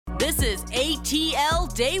This is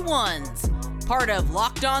ATL Day Ones, part of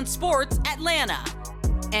Locked On Sports Atlanta.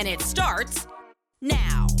 And it starts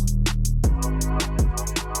now.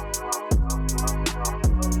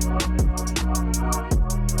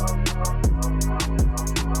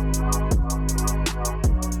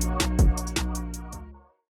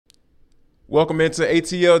 Welcome into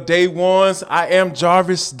ATL Day Ones. I am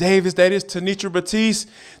Jarvis Davis. That is Tenitra Batiste.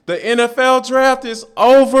 The NFL draft is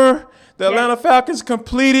over. The Atlanta Falcons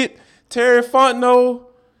completed. Terry Fontenot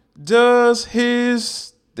does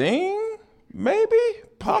his thing, maybe,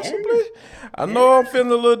 possibly. Yeah. I know I'm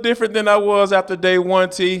feeling a little different than I was after day one,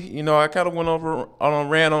 T. You know, I kind of went over on a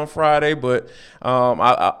rant on Friday, but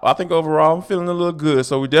I think overall I'm feeling a little good.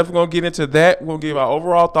 So we're definitely going to get into that. We'll give our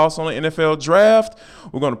overall thoughts on the NFL draft.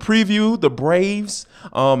 We're going to preview the Braves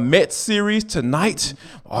Mets series tonight.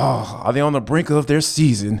 Oh, are they on the brink of their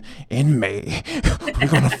season in May? We're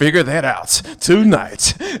going to figure that out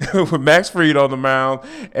tonight with Max Fried on the mound.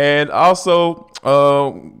 And also,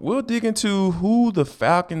 we'll dig into who the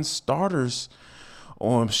Falcons starters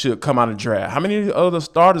should come out of the draft. How many other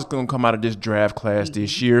starters going to come out of this draft class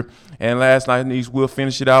this year? And last night, we'll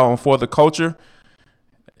finish it out on For the Culture.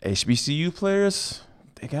 HBCU players,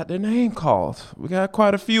 they got their name called. We got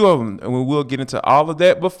quite a few of them, and we will get into all of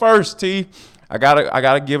that. But first, T, I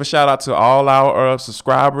gotta give a shout out to all our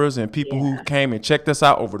subscribers and people who came and checked us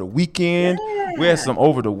out over the weekend. We had some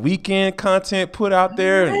over the weekend content put out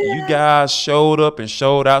there, and you guys showed up and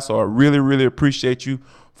showed out. So I really, really appreciate you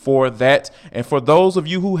for that. And for those of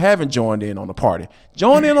you who haven't joined in on the party,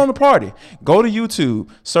 join in on the party. Go to YouTube,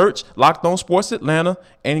 search Locked On Sports Atlanta,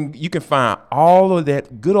 and you can find all of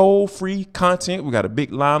that good old free content. We got a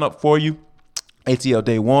big lineup for you. ATL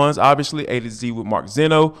Day Ones, obviously, A to Z with Mark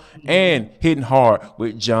Zeno, and Hitting Hard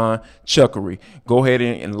with John Chuckery. Go ahead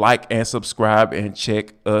and like and subscribe and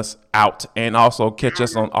check us out. And also catch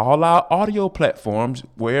us on all our audio platforms,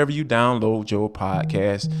 wherever you download your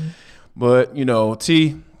podcast. But, you know,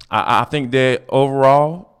 T, I think that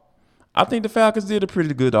overall, I think the Falcons did a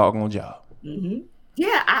pretty good doggone job. Mm-hmm.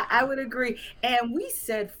 Yeah, I would agree. And we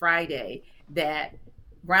said Friday that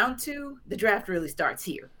round 2, the draft really starts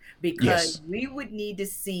here. Because we would need to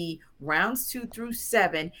see rounds 2 through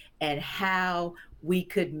 7 and how we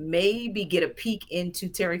could maybe get a peek into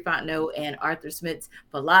Terry Fontenot and Arthur Smith's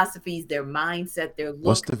philosophies, their mindset, their look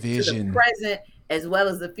What's the vision? To the present as well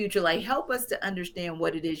as the future. Like, help us to understand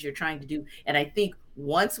what it is you're trying to do. And I think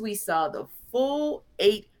once we saw the full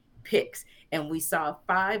 8 picks and we saw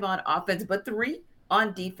 5 on offense, but 3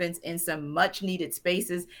 on defense in some much needed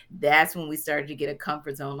spaces, that's when we started to get a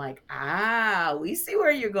comfort zone. Like, we see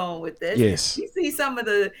where you're going with this. Yes. We see some of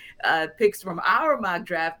the picks from our mock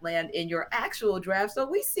draft land in your actual draft. So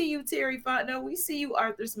we see you, Terry Fontenot. We see you,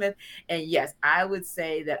 Arthur Smith. And yes, I would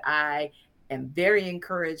say that I am very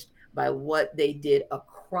encouraged by what they did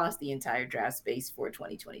across the entire draft space for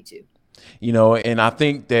 2022. You know, and I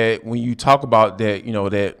think that when you talk about that, you know,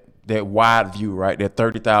 that wide view, right, that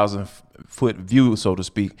 30,000 foot view, so to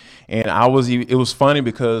speak. And it was funny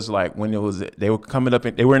because like when they were coming up,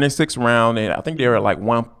 they were in the 6th round, and I think they were like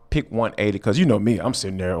pick 180, because you know me, I'm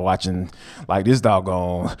sitting there watching like this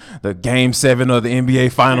doggone the game 7 of the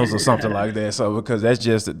NBA finals or something like that. So because that's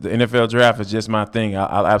just the NFL draft is just my thing.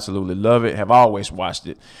 I absolutely love it. Have always watched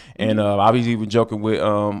it. And I was even joking with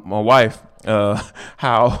my wife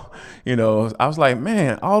how, you know, I was like,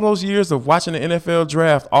 man, all those years of watching the NFL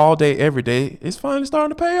draft all day, every day, it's finally starting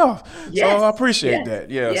to pay off. Yes. So I appreciate that.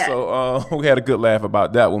 Yeah. Yes. So we had a good laugh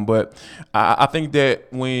about that one. But I think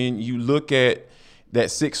that when you look at that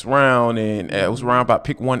 6th round, and it was around about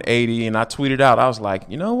pick 180, and I tweeted out, I was like,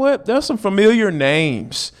 you know what? There's some familiar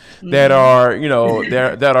names that are, you know,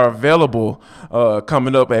 that are available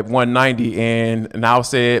coming up at 190, and I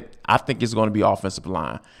said, I think it's going to be offensive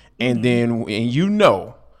line. And then, and you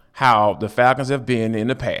know how the Falcons have been in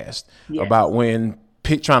the past about when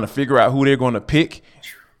trying to figure out who they're going to pick.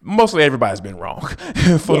 Mostly everybody's been wrong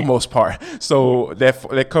for the most part. So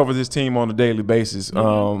that covers this team on a daily basis.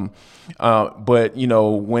 But you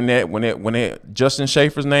know, when Justin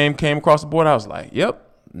Schaefer's name came across the board, I was like,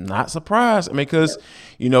 yep, not surprised. I mean, because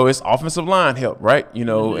you know, it's offensive line help, right? You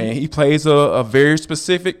know, and he plays a very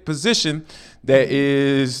specific position that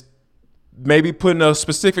is maybe putting a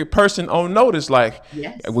specific person on notice. Like,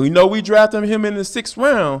 we know we drafted him in the 6th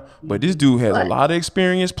round, but this dude has a lot of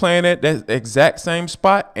experience playing at that exact same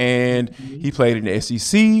spot, and he played in the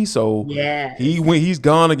SEC, so he's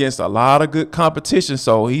gone against a lot of good competition,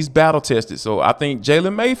 so he's battle tested. So I think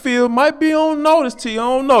Jalen Mayfield might be on notice. I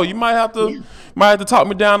don't know. You might have to talk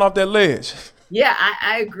me down off that ledge. Yeah,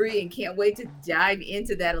 I agree, and can't wait to dive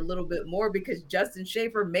into that a little bit more, because Justin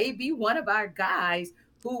Schaefer may be one of our guys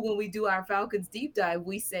who, when we do our Falcons deep dive,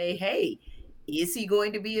 we say, hey, is he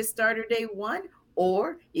going to be a starter day one?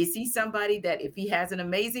 Or is he somebody that if he has an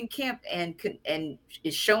amazing camp and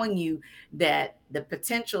is showing you that the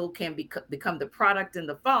potential can become the product in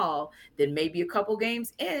the fall, then maybe a couple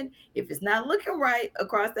games in, if it's not looking right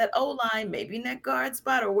across that O-line, maybe in that guard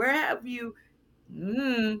spot or where have you,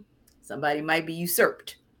 somebody might be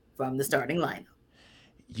usurped from the starting lineup.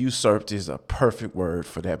 Usurped is a perfect word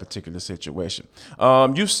for that particular situation.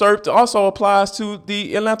 Usurped also applies to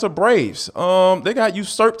the Atlanta Braves. They got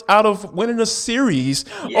usurped out of winning a series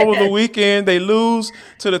over the weekend. They lose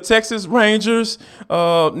to the Texas Rangers.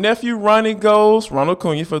 Nephew Ronald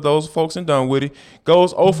Acuna, for those folks in Dunwoody,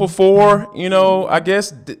 goes 0 for 4. I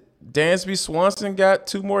guess Dansby Swanson got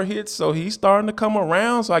 2 more hits, so he's starting to come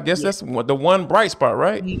around. So I guess that's the one bright spot,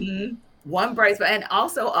 right? Mm-hmm. One bright spot, and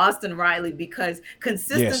also Austin Riley, because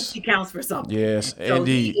consistency counts for something. Yes, so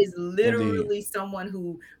indeed. He is literally someone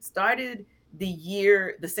who started the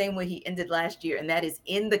year the same way he ended last year, and that is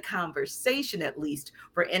in the conversation at least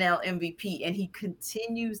for NL MVP. And he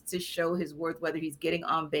continues to show his worth, whether he's getting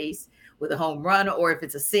on base with a home run or if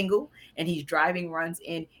it's a single and he's driving runs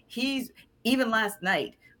in. He's even last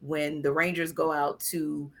night when the Rangers go out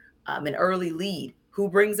to an early lead, who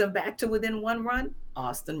brings them back to within 1 run?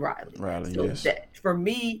 Austin Riley. So yes. For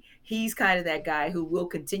me, he's kind of that guy who will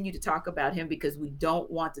continue to talk about him because we don't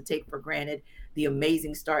want to take for granted the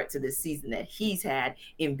amazing start to this season that he's had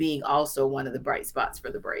in being also one of the bright spots for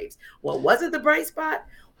the Braves. What wasn't the bright spot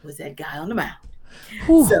was that guy on the mound.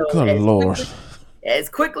 Good Lord. As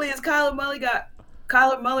quickly as Kyler Muller got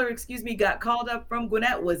called up from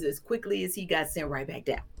Gwinnett was as quickly as he got sent right back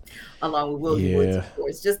down, along with Willie Woods, of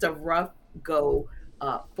course. Just a rough go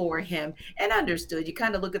for him, and understood. You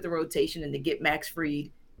kind of look at the rotation and to get Max Fried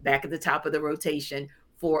back at the top of the rotation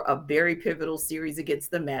for a very pivotal series against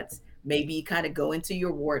the Mets. Maybe you kind of go into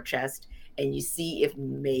your war chest and you see if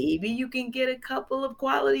maybe you can get a couple of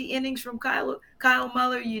quality innings from Kyle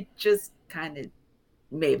Muller. You just kind of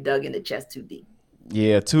may have dug in the chest too deep.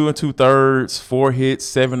 Yeah, 2 2/3, 4 hits,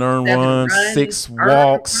 7 earned runs, 6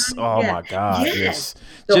 walks. Oh my God! Yes.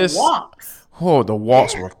 The walks. Oh, the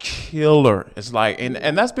walks were killer. It's like, and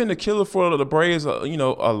that's been the killer for the Braves, a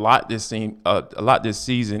lot this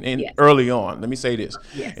season and early on. Let me say this,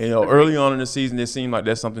 early on in the season, it seemed like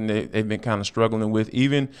that's something they've been kind of struggling with.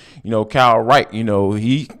 Even, Kyle Wright,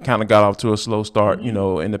 he kind of got off to a slow start,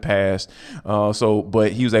 in the past.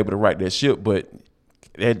 But he was able to right that ship. But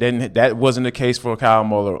that wasn't the case for Kyle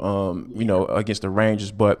Muller, against the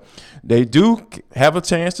Rangers. But they do have a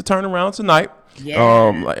chance to turn around tonight.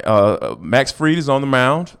 Max Fried is on the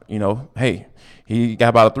mound. Hey, he got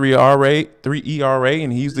about a 3 ERA,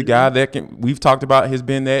 and he's the guy that we've talked about has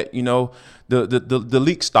been that, the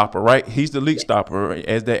leak stopper, right? He's the leak stopper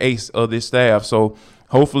as the ace of this staff. So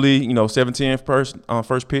hopefully, 17th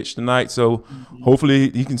first pitch tonight. So hopefully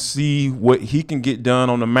you can see what he can get done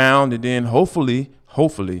on the mound, and then hopefully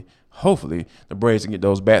the Braves can get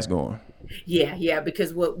those bats going. Yeah,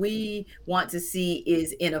 because what we want to see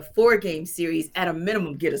is in a 4-game series, at a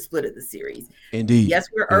minimum, get a split of the series. Indeed. Yes,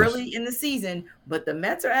 we're early in the season, but the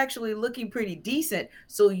Mets are actually looking pretty decent.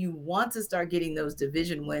 So you want to start getting those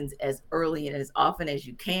division wins as early and as often as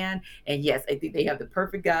you can. And yes, I think they have the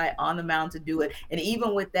perfect guy on the mound to do it. And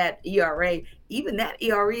even with that ERA,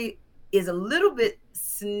 is a little bit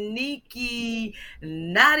sneaky,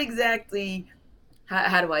 not exactly,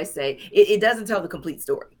 how do I say, it doesn't tell the complete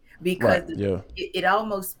story. Because it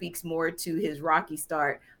almost speaks more to his rocky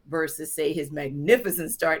start versus, say, his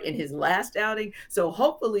magnificent start in his last outing. So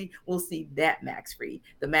hopefully we'll see that Max Fried,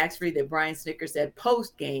 the Max Fried that Brian Snitker said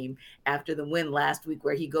post-game after the win last week,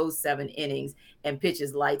 where he goes 7 innings and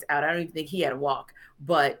pitches lights out. I don't even think he had a walk,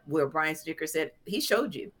 but where Brian Snitker said he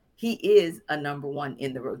showed you he is a number 1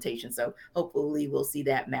 in the rotation. So hopefully we'll see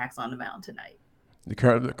that Max on the mound tonight.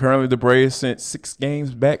 Currently, the Braves sent 6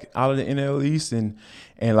 games back out of the NL East, and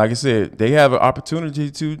like I said, they have an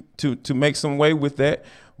opportunity to make some way with that.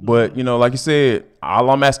 But like you said,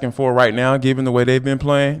 all I'm asking for right now, given the way they've been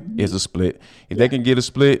playing, is a split. If they can get a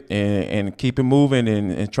split and keep it moving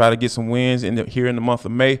and try to get some wins here in the month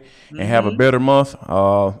of May and have a better month,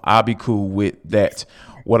 I'll be cool with that.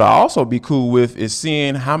 What I'll also be cool with is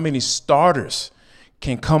seeing how many starters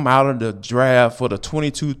can come out of the draft for the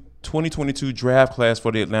 2022 draft class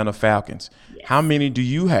for the Atlanta Falcons. Yes. How many do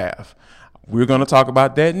you have? We're going to talk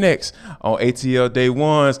about that next on ATL Day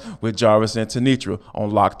Ones with Jarvis and Tenitra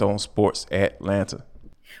on Locked On Sports Atlanta.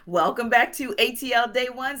 Welcome back to ATL Day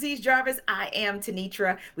Ones. He's Jarvis. I am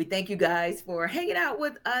Tenitra. We thank you guys for hanging out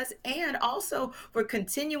with us and also for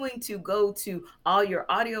continuing to go to all your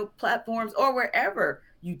audio platforms or wherever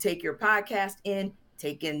you take your podcast in.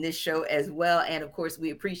 take in this show as well. And of course, we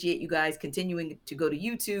appreciate you guys continuing to go to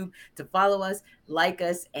YouTube, to follow us, like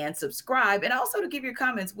us, and subscribe, and also to give your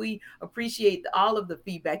comments. We appreciate all of the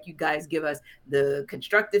feedback you guys give us, the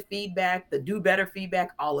constructive feedback, the do better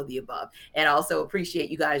feedback, all of the above. And also appreciate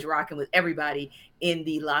you guys rocking with everybody in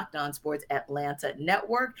the Locked On Sports Atlanta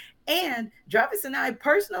network. And Jarvis and I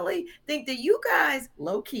personally think that you guys,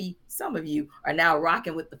 low key, some of you are now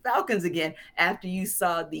rocking with the Falcons again after you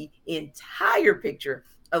saw the entire picture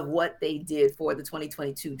of what they did for the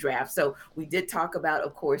 2022 draft. So we did talk about,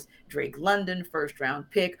 of course, Drake London, first round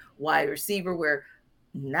pick, wide receiver, where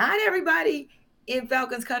not everybody in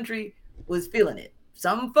Falcons country was feeling it.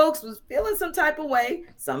 Some folks was feeling some type of way.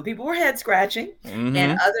 Some people were head scratching, and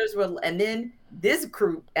others were. And then this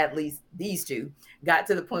group, at least these two, got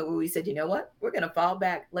to the point where we said, you know what, we're going to fall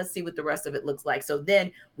back. Let's see what the rest of it looks like. So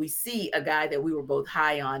then we see a guy that we were both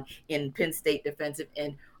high on in Penn State defensive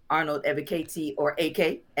end, Arnold Ebiketie, or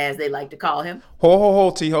AK, as they like to call him.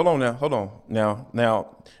 Hold on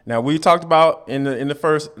now. Now we talked about in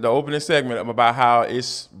the opening segment about how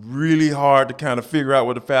it's really hard to kind of figure out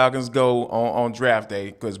where the Falcons go on draft day,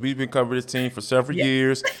 because we've been covering this team for several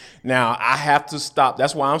years. Now I have to stop.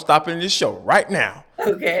 That's why I'm stopping this show right now.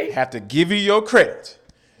 Okay. Have to give you your credit,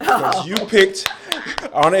 because you picked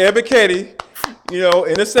Arnold Ebiketie,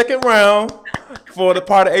 in the second round for the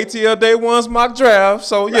part of ATL Day One's mock draft.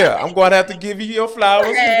 So, I'm going to have to give you your flowers,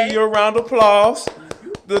 give you your round of applause.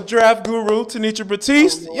 The draft guru, Tenitra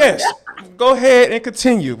Batiste. Yes, go ahead and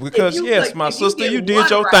continue, because, my sister, you did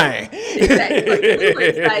your thing. Exactly. Like, we were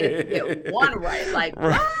excited to get one right. Like,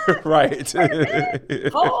 what? Right.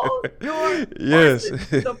 Hold your yes.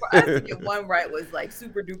 So for us to get one right was like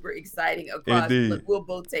super duper exciting across. Look, we'll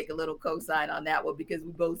both take a little cosign on that one, because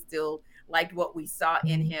we both still liked what we saw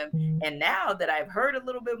in him. And now that I've heard a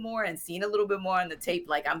little bit more and seen a little bit more on the tape,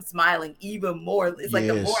 like, I'm smiling even more. It's like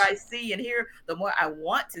the more I see and hear, the more I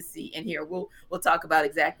want to see and hear. We'll talk about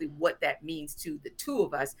exactly what that means to the two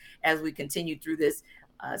of us as we continue through this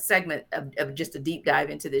segment of just a deep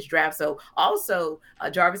dive into this draft. So also,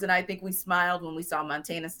 Jarvis and I think we smiled when we saw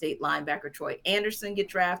Montana State linebacker Troy Anderson get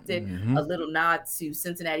drafted. A little nod to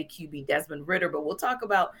Cincinnati QB Desmond Ridder, but we'll talk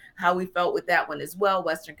about how we felt with that one as well.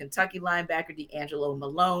 Western Kentucky linebacker D'Angelo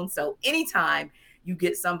Malone. So anytime you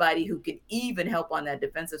get somebody who can even help on that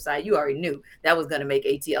defensive side, you already knew that was going to make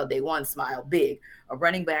ATL Day One smile big. A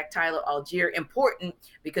running back, Tyler Algier, important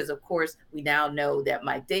because, of course, we now know that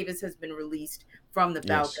Mike Davis has been released from the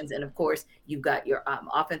Falcons. And of course, you've got your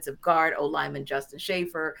offensive guard, O-lineman Justin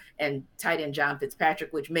Schaefer, and tight end John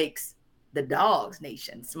Fitzpatrick, which makes the Dogs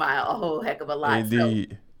Nation smile a whole heck of a lot.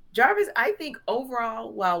 Indeed. So, Jarvis, I think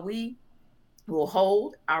overall, while we will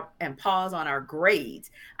hold and pause on our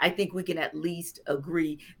grades, I think we can at least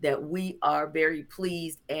agree that we are very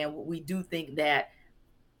pleased, and we do think that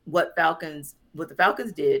what the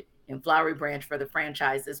Falcons did in Flowery Branch for the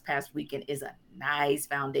franchise this past weekend is a nice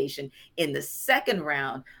foundation in the second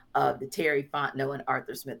round of the Terry Fontenot and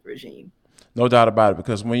Arthur Smith regime. No doubt about it,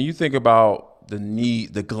 because when you think about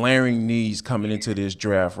the glaring needs coming into this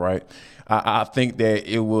draft, right? I think that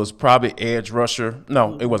it was probably edge rusher.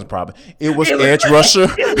 No, it wasn't probably. It was edge rusher.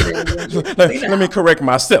 Let me correct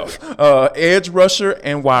myself. Edge rusher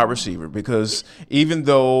and wide receiver, because even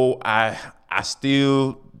though I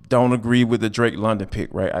still don't agree with the Drake London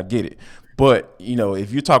pick, right? I get it. But,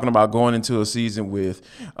 if you're talking about going into a season with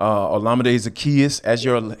Olamide Zaccheaus as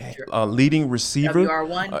your leading receiver,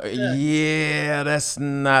 that's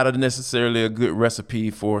not necessarily a good recipe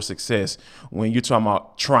for success when you're talking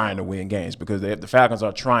about trying to win games, because the Falcons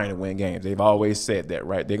are trying to win games. They've always said that,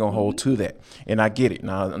 right? They're going to hold to that. And I get it. And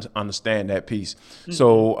I understand that piece.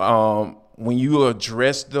 So when you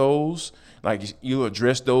address those, you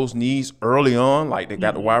address those needs early on. Like, they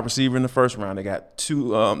got the wide receiver in the first round. They got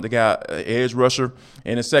they got an edge rusher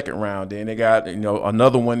in the second round. Then they got,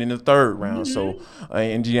 another one in the third round. So,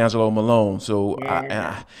 and D'Angelo Malone. So,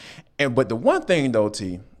 but the one thing though,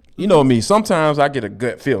 T, me, sometimes I get a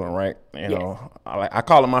gut feeling, right? I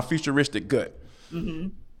call it my futuristic gut.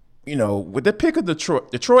 With the pick of the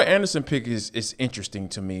Troy Anderson pick is interesting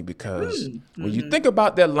to me, because when you think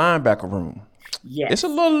about that linebacker room, it's a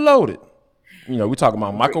little loaded. We're talking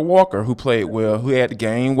about Michael Walker, who played well, who had to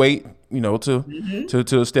gain weight,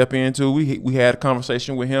 to step into. We had a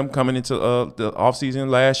conversation with him coming into the offseason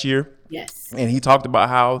last year. Yes. And he talked about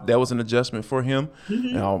how that was an adjustment for him.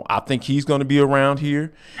 I think he's going to be around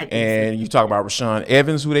here. And you talk about Rashawn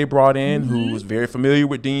Evans, who they brought in, who was very familiar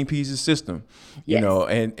with Dean Pease's system.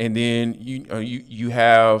 And then you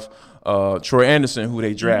have Troy Anderson, who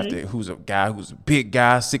they drafted, who's a guy who's a big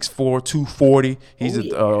guy, 6'4", 240. He's a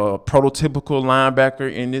prototypical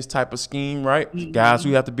linebacker in this type of scheme, right? Guys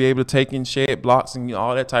who have to be able to take and shed blocks and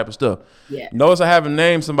all that type of stuff. Yeah. Notice I haven't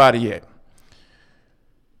named somebody yet.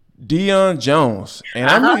 Deion Jones, and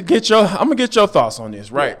I'm gonna get your thoughts on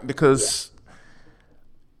this, right? Because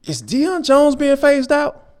is Deion Jones being phased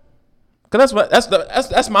out? Because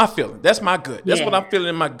that's my feeling. That's my gut. That's what I'm feeling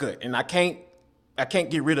in my gut, and I can't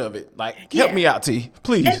get rid of it. Like, help me out, T,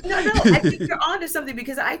 please. No, I think you're onto something,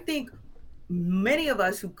 because I think many of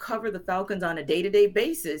us who cover the Falcons on a day-to-day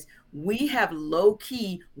basis, we have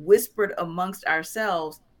low-key whispered amongst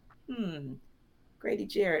ourselves, Grady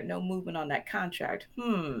Jarrett, no movement on that contract.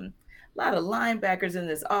 A lot of linebackers in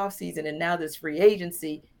this offseason and now this free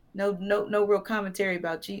agency. No real commentary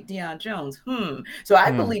about Deion Jones. So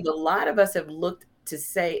I believe a lot of us have looked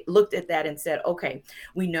at that and said, okay,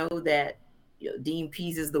 we know that Dean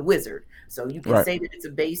Pease is the wizard. So you can say that it's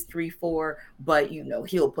a base 3-4, but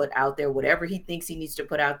he'll put out there whatever he thinks he needs to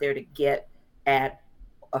put out there to get at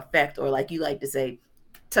effect, or like you like to say,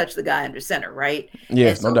 touch the guy under center, right?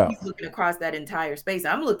 Yes, and so no doubt. He's looking across that entire space.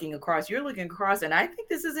 I'm looking across, you're looking across, and I think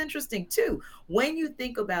this is interesting too. When you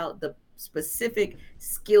think about the specific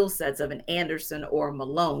skill sets of an Anderson or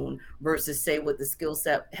Malone versus, say, what the skill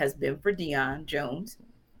set has been for Deion Jones,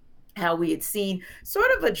 how we had seen sort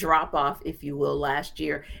of a drop off, if you will, last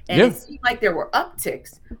year, and it seemed like there were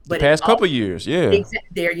upticks, but the past couple of years,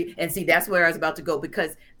 there you and see, that's where I was about to go,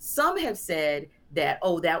 because some have said that,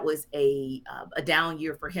 that was a down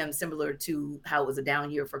year for him, similar to how it was a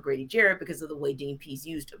down year for Grady Jarrett because of the way Dean Pease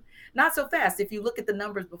used him. Not so fast. If you look at the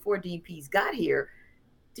numbers before Dean Pease got here,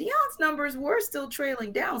 Deion's numbers were still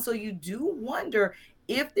trailing down. So you do wonder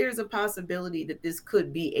if there's a possibility that this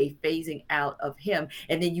could be a phasing out of him.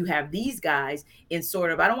 And then you have these guys in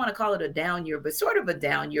sort of, I don't want to call it a down year, but sort of a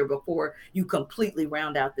down year before you completely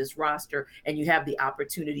round out this roster and you have the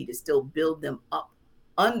opportunity to still build them up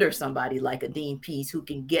under somebody like a Dean Pease who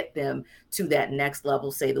can get them to that next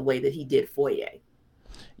level, say the way that he did Foye.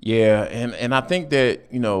 Yeah, and I think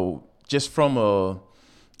that, just from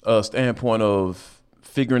a standpoint of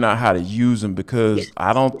figuring out how to use him, because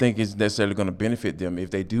I don't think it's necessarily going to benefit them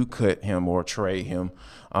if they do cut him or trade him.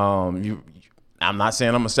 I'm not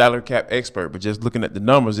saying I'm a salary cap expert, but just looking at the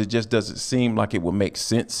numbers, it just doesn't seem like it would make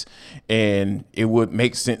sense. And it would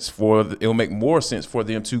make sense it'll make more sense for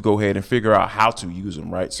them to go ahead and figure out how to use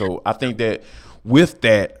them, right? So I think that with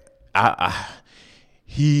that,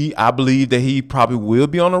 I believe that he probably will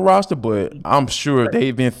be on the roster, but I'm sure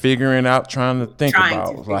they've been figuring out, trying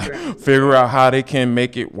to figure out how they can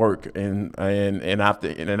make it work, and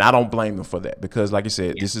I don't blame them for that, because like you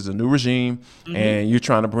said, this is a new regime, and you're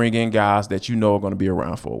trying to bring in guys that are going to be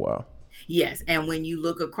around for a while. Yes, and when you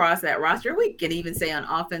look across that roster, we can even say on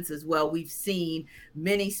offense as well, we've seen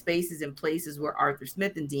many spaces and places where Arthur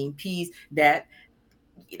Smith and Dean Pease, that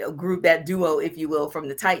group, that duo, if you will, from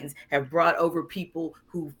the Titans, have brought over people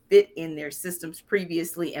who fit in their systems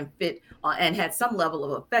previously and fit and had some level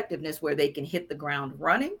of effectiveness where they can hit the ground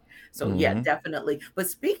running. So yeah, definitely. But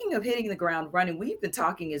speaking of hitting the ground running, we've been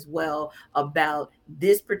talking as well about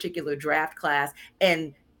this particular draft class,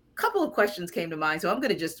 and a couple of questions came to mind. So I'm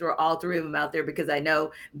going to just throw all three of them out there, because I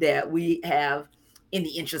know that we have, in the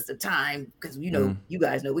interest of time, because you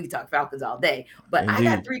guys know we can talk Falcons all day, but indeed,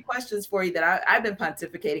 I got three questions for you that I've been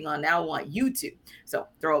pontificating on. Now I want you to, so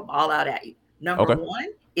throw them all out at you. Number one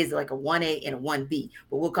is like a 1A and a 1B,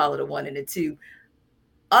 but we'll call it a 1 and a 2.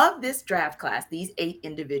 Of this draft class, these 8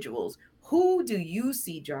 individuals, who do you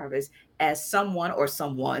see, Jarvis, as someone or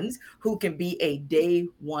someones who can be a day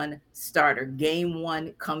one starter, game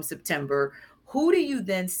one come September? Who do you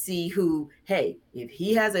then see who, hey, if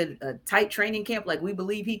he has a tight training camp like we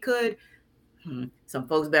believe he could, some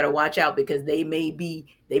folks better watch out, because they may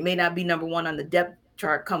not be number one on the depth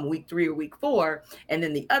chart come week 3 or week 4. And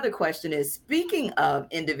then the other question is, speaking of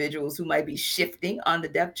individuals who might be shifting on the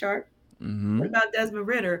depth chart, what about Desmond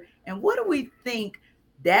Ridder? And what do we think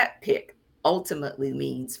that pick ultimately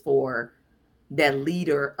means for that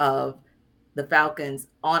leader of the Falcons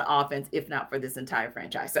on offense, if not for this entire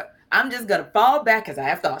franchise? So I'm just going to fall back because I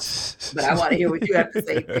have thoughts, but I want to hear what you have to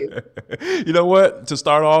say too. You know what? To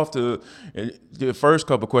start off, the first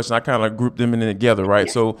couple of questions, I kind of grouped them in together, right?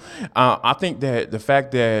 Yeah. So I think that the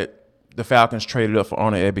fact that the Falcons traded up for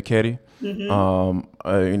Arnold Ebiketie,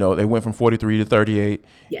 they went from 43 to 38,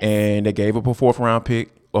 and they gave up a 4th-round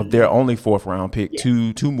pick, or their only 4th-round pick,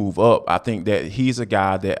 to move up. I think that he's a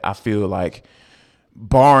guy that I feel like,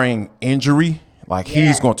 barring injury,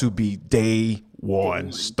 he's going to be day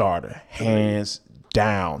one starter, hands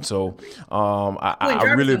down. So I'm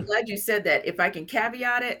glad you said that. If I can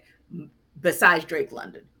caveat it, besides Drake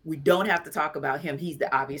London. We don't have to talk about him. He's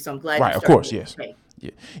the obvious. So I'm glad Right, you of started course, with yes. AK.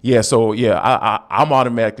 Yeah. So I'm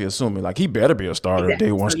automatically assuming like he better be a starter, Exactly.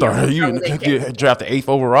 day one So, starter. we'll You start with AK. get drafted 8th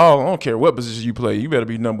overall. I don't care what position you play. You better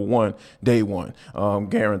be number one, day one,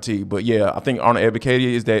 guaranteed. But yeah, I think Arnold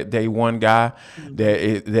Ebiketie is that day one guy that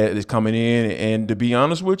is coming in. And to be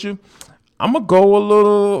honest with you, I'm gonna go a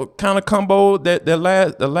little kind of combo the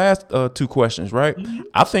last 2 questions, right?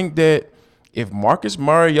 I think that if Marcus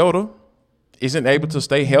Mariota isn't able to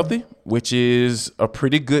stay healthy, which is a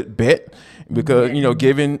pretty good bet because,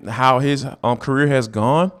 given how his career has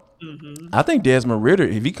gone, I think Desmond Ridder,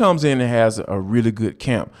 if he comes in and has a really good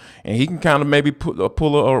camp and he can kind of maybe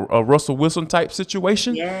pull a Russell Wilson type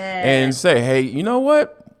situation and say, hey, you know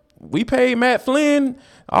what? We paid Matt Flynn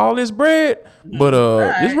all this bread, but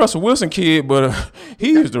this Russell Wilson kid, but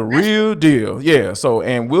he is the real deal. Yeah. So,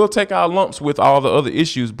 and we'll take our lumps with all the other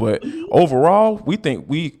issues, but overall, we think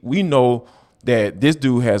we know that this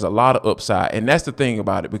dude has a lot of upside, and that's the thing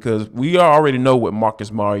about it because we already know what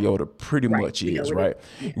Marcus Mariota pretty much is, right?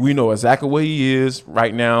 We know exactly what he is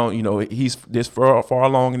right now. He's this far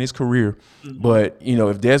along in his career, but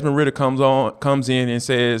if Desmond Ridder comes in and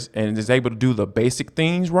says and is able to do the basic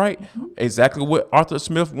things right, exactly what Arthur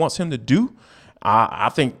Smith wants him to do,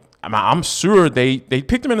 I think I'm sure they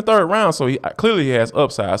picked him in the 3rd round, so he clearly has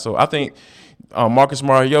upside. So I think Marcus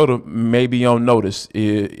Mariota may be on notice.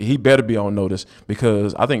 He better be on notice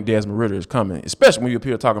because I think Desmond Ridder is coming, especially when you're up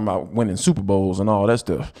here talking about winning Super Bowls and all that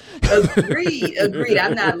stuff. Agreed.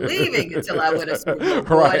 I'm not leaving until I win a Super Bowl.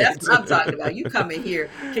 Boy, right. That's what I'm talking about. You come in here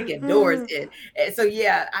kicking doors in. And so,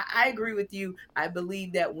 yeah, I agree with you. I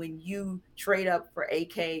believe that when you trade up for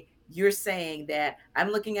AK, you're saying that I'm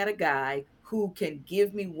looking at a guy who can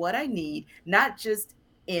give me what I need, not just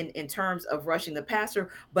in terms of rushing the passer,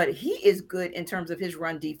 but he is good in terms of his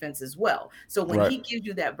run defense as well. So when he gives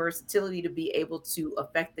you that versatility to be able to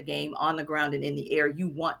affect the game on the ground and in the air, you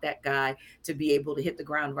want that guy to be able to hit the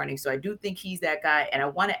ground running. So I do think he's that guy. And I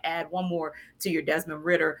want to add one more to your Desmond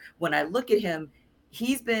Ridder. When I look at him,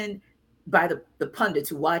 he's been by the pundits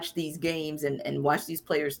who watch these games and watch these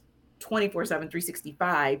players 24/7,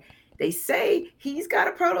 365. They say he's got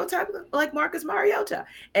a prototype like Marcus Mariota.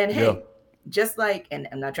 And hey, just like, and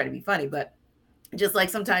I'm not trying to be funny, but just like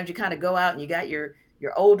sometimes you kind of go out and you got your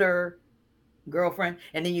older girlfriend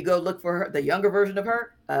and then you go look for the younger version of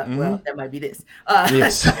her. Well, that might be this.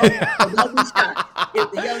 Yes. So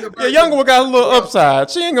if the younger one got a little upside.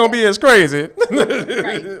 She ain't gonna be as crazy.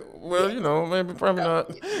 Right. Well, maybe probably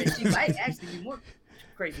not. She might actually be more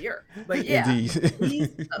crazier. But yeah, he's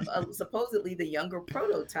supposedly the younger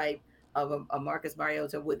prototype of a Marcus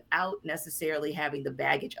Mariota without necessarily having the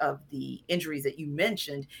baggage of the injuries that you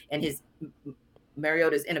mentioned and his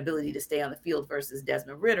Mariota's inability to stay on the field versus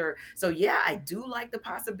Desmond Ridder. So yeah, I do like the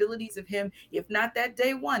possibilities of him, if not that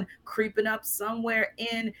day one, creeping up somewhere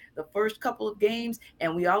in the first couple of games.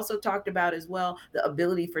 And we also talked about as well the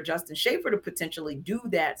ability for Justin Schaefer to potentially do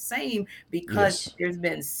that same because there's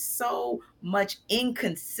been so much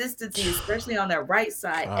inconsistency, especially on that right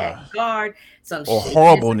side at guard.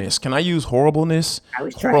 Horribleness. Can I use horribleness?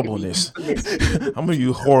 Horribleness. I'm gonna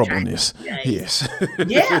use horribleness. Yes.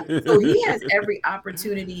 Yeah. So he has every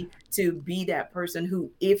opportunity to be that person who,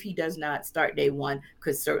 if he does not start day one,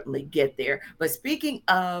 could certainly get there. But speaking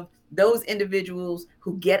of those individuals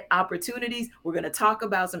who get opportunities, we're going to talk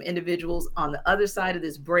about some individuals on the other side of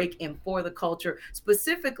this break in For the Culture,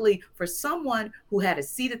 specifically for someone who had a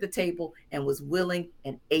seat at the table and was willing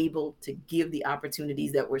and able to give the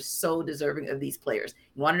opportunities that were so deserving of these players.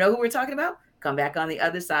 You want to know who we're talking about? Come back on the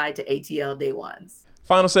other side to ATL Day Ones.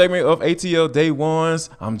 Final segment of ATL Day Ones.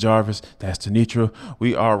 I'm Jarvis. That's Tenitra.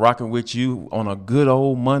 We are rocking with you on a good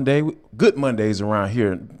old Monday. Good Mondays around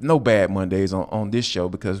here. No bad Mondays on this show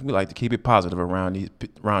because we like to keep it positive around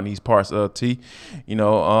these parts of T.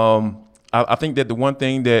 I think that the one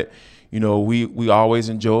thing that we always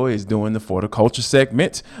enjoy is doing the For the Culture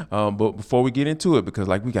segment. But before we get into it, because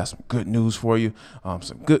we got some good news for you,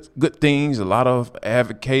 some good things, a lot of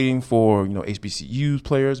advocating for, HBCU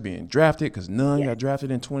players being drafted because none got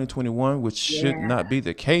drafted in 2021, which should not be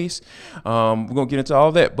the case. We're going to get into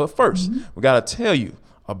all that. But first, we got to tell you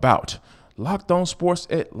about Locked On Sports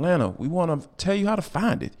Atlanta. We want to tell you how to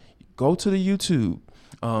find it. Go to the YouTube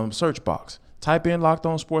search box. Type in Locked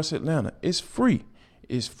On Sports Atlanta. It's free.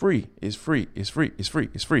 It's free.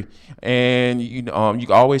 And you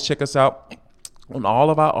can always check us out on all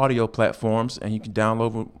of our audio platforms, and you can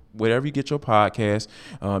download wherever you get your podcast.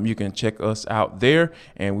 You can check us out there,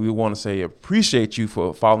 and we want to say appreciate you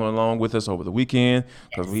for following along with us over the weekend,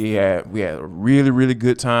 because we had a really, really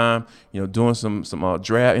good time, doing some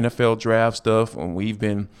draft NFL draft stuff, and we've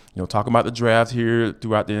been talking about the draft here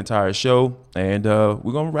throughout the entire show, and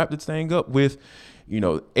we're gonna wrap this thing up with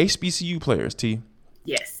HBCU players.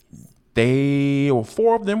 Yes.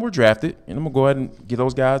 Four of them were drafted, and I'm gonna go ahead and give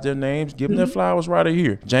those guys their names, give them their flowers right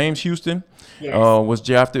here. James Houston was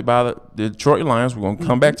drafted by the Detroit Lions. We're gonna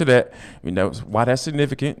come back to that. Why that's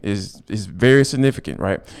significant is very significant,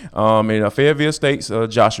 right? In Fayetteville State's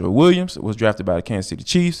Joshua Williams was drafted by the Kansas City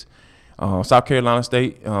Chiefs. South Carolina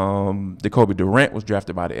State, Jacoby Durant was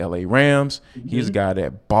drafted by the LA Rams. He's a guy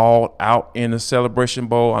that balled out in the Celebration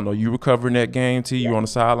Bowl. I know you were covering that game, T. You were on the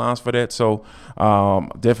sidelines for that. So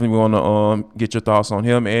definitely want to get your thoughts on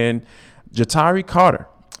him. And Ja'Tyre Carter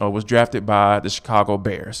was drafted by the Chicago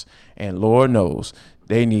Bears. And Lord knows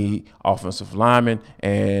they need offensive linemen.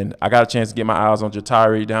 And I got a chance to get my eyes on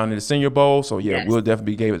Ja'Tyre down in the Senior Bowl. So, we'll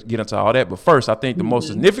definitely get into all that. But first, I think the most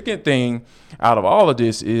significant thing out of all of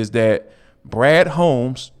this is that Brad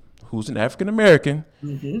Holmes, who's an African-American,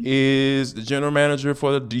 is the general manager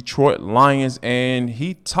for the Detroit Lions. And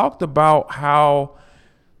he talked about how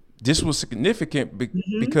this was significant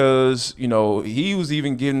because, he was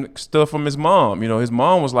even getting stuff from his mom. His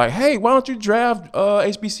mom was like, hey, why don't you draft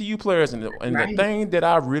HBCU players? And the thing that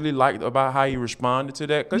I really liked about how he responded to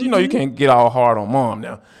that, because, you can't get all hard on mom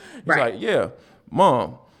now. He's like, yeah,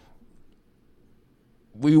 Mom,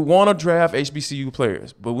 we want to draft HBCU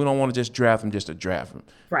players, but we don't want to just draft them just to draft them.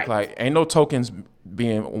 Right. Like, ain't no tokens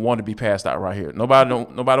want to be passed out right here.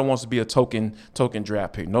 Nobody wants to be a token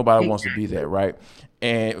draft pick. Nobody wants to be that, right?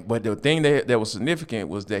 But the thing that was significant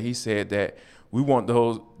was that he said that we want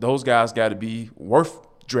those guys got to be worth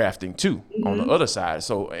drafting too on the other side.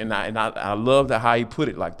 So I love how he put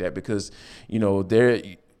it like that, because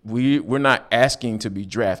we're not asking to be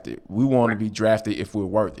drafted. We want to be drafted if we're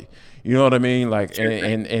worthy. You know what I mean? Like,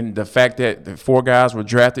 and the fact that the 4 guys were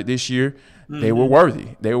drafted this year, they were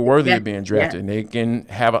worthy. They were worthy of being drafted, and they're going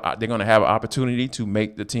to have an opportunity to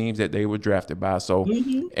make the teams that they were drafted by. So,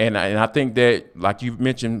 and I think that, like you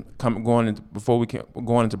mentioned, going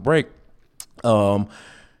into break,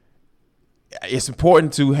 it's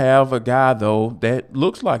important to have a guy though that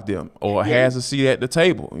looks like them or has a seat at the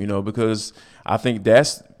table. Because I think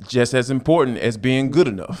that's just as important as being good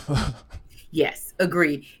enough. Yes,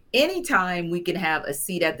 agreed. Anytime we can have a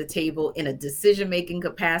seat at the table in a decision-making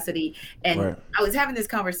capacity. And I was having this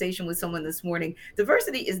conversation with someone this morning.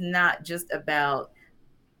 Diversity is not just about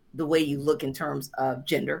the way you look in terms of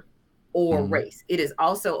gender or race. It is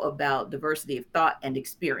also about diversity of thought and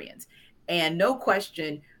experience. And no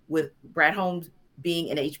question, with Brad Holmes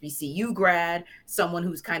being an HBCU grad, someone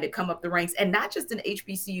who's kind of come up the ranks, and not just an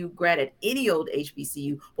HBCU grad at any old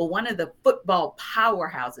HBCU, but one of the football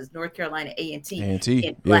powerhouses, North Carolina A&T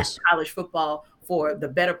in Black college football for the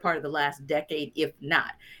better part of the last decade, if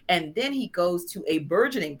not. And then he goes to a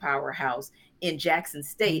burgeoning powerhouse in Jackson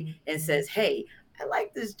State and says, hey, I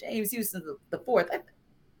like this James Houston the fourth.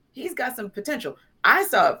 He's got some potential. I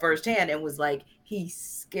saw it firsthand and was like, he's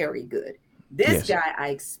scary good. This guy I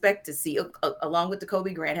expect to see, along with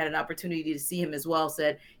Jacoby Grant, had an opportunity to see him as well,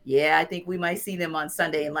 said, I think we might see them on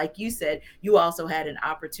Sunday. And like you said, you also had an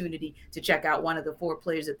opportunity to check out one of the 4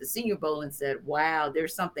 players at the Senior Bowl and said, wow,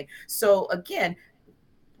 there's something. So again,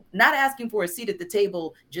 not asking for a seat at the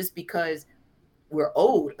table just because we're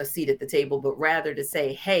owed a seat at the table, but rather to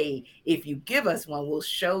say, hey, if you give us one, we'll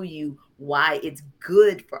show you why it's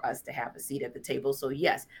good for us to have a seat at the table. So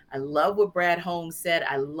yes, I love what Brad Holmes said.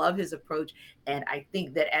 I love his approach. And I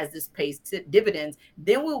think that as this pays dividends,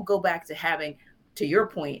 then we'll go back to having, to your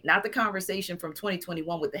point, not the conversation from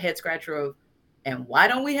 2021 with the head scratcher of, and why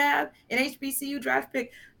don't we have an HBCU draft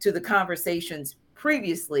pick, to the conversations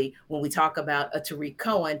previously when we talk about a Tariq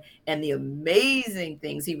Cohen and the amazing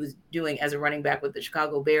things he was doing as a running back with the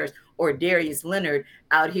Chicago Bears, or Darius Leonard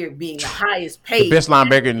out here being the highest paid. The best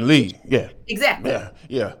linebacker in the league. Yeah. Exactly.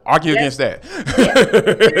 Yeah. Argue against that.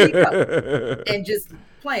 There you go. And just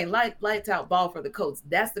playing lights out ball for the Colts.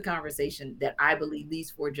 That's the conversation that I believe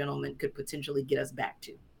these 4 gentlemen could potentially get us back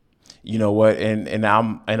to. You know what? And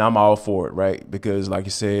I'm all for it, right? Because like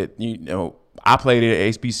you said, I played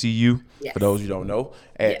at HBCU, for those who don't know,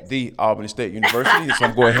 at the Albany State University. So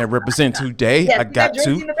I'm going ahead and represent today. I got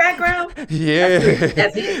to. In the background? Yeah.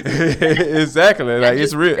 That's it. Exactly. Like,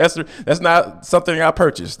 it's real. That's not something I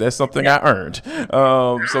purchased. That's something I earned.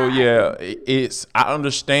 I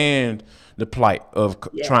understand the plight of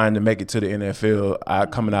trying to make it to the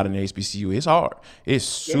NFL coming out in the HBCU. It's hard. It's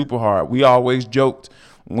super hard. We always joked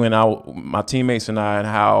when my teammates and I, and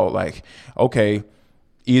how like, okay,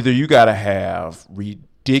 either you got to have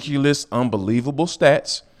ridiculous, unbelievable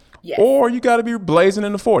stats, Yes. or you got to be blazing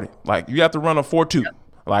in the 40. Like you have to run a 4.2.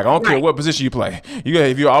 Like, I don't care what position you play.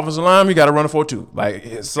 If you're offensive lineman, you got to run a 4.2.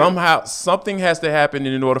 Like, somehow, something has to happen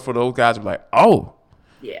in order for those guys to be like, oh,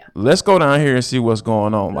 yeah, let's go down here and see what's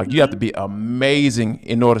going on. Like, you have to be amazing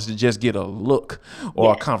in order to just get a look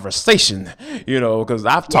or a conversation, because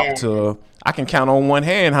I've talked to, I can count on one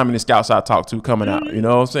hand how many scouts I talked to coming out, you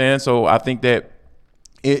know what I'm saying? So I think that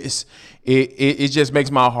it just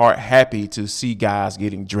makes my heart happy to see guys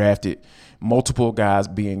getting drafted, multiple guys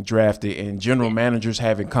being drafted, and general managers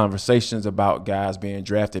having conversations about guys being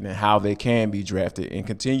drafted and how they can be drafted and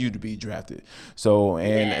continue to be drafted. So,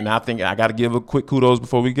 and I think I got to give a quick kudos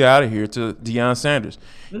before we get out of here to Deion Sanders.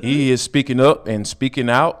 He is speaking up and speaking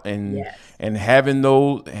out and having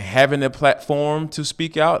a platform to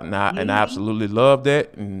speak out, and I absolutely love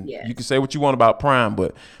that. And you can say what you want about Prime,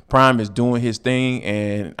 but Prime is doing his thing,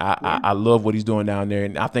 and I love what he's doing down there.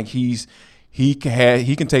 And I think he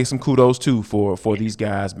can take some kudos too for these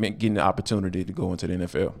guys getting the opportunity to go into the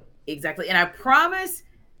NFL. Exactly, and I promise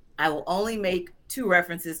I will only make 2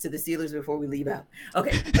 references to the Steelers before we leave out.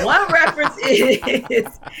 Okay, one reference is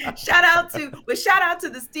shout out to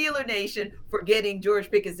the Steeler Nation for getting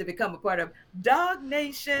George Pickens to become a part of Dog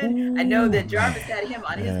Nation. I know that Jarvis had him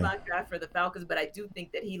on his mock draft for the Falcons, but I do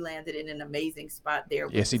think that he landed in an amazing spot there.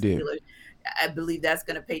 Yes, he did. I believe that's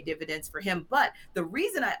going to pay dividends for him. But the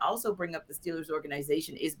reason I also bring up the Steelers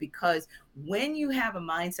organization is because when you have a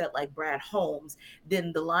mindset like Brad Holmes,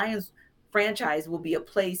 then the Lions franchise will be a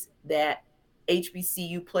place that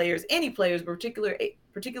HBCU players, any players, particularly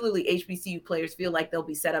HBCU players, feel like they'll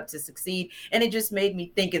be set up to succeed. And it just made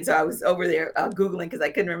me think, and so I was over there Googling because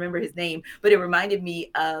I couldn't remember his name, but it reminded me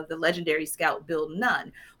of the legendary scout Bill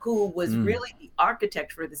Nunn, who was really the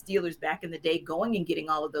architect for the Steelers back in the day, going and getting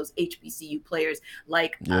all of those HBCU players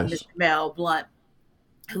like Mr. Mel Blount,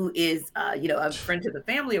 who is, a friend to the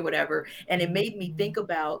family or whatever. And it made me think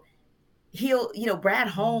about Brad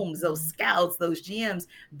Holmes, those scouts, those GMs,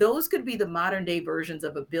 those could be the modern day versions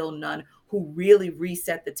of a Bill Nunn who really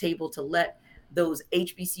reset the table to let those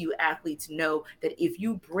HBCU athletes know that if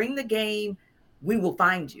you bring the game, we will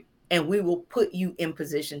find you and we will put you in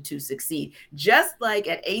position to succeed. Just like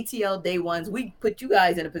at ATL Day Ones, we put you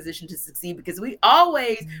guys in a position to succeed because we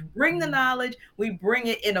always bring the knowledge. We bring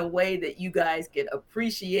it in a way that you guys can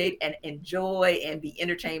appreciate and enjoy and be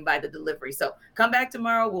entertained by the delivery. So come back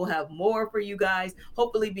tomorrow. We'll have more for you guys,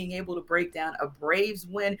 hopefully being able to break down a Braves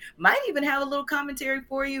win. Might even have a little commentary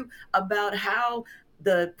for you about how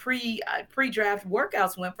the pre-draft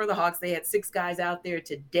workouts went for the Hawks. They had 6 guys out there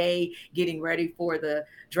today getting ready for the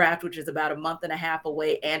draft, which is about a month and a half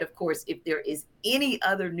away. And of course, if there is any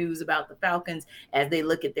other news about the Falcons as they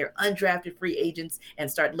look at their undrafted free agents and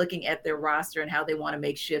start looking at their roster and how they want to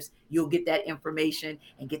make shifts, you'll get that information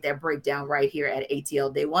and get that breakdown right here at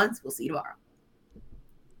ATL Day Ones. We'll see you tomorrow.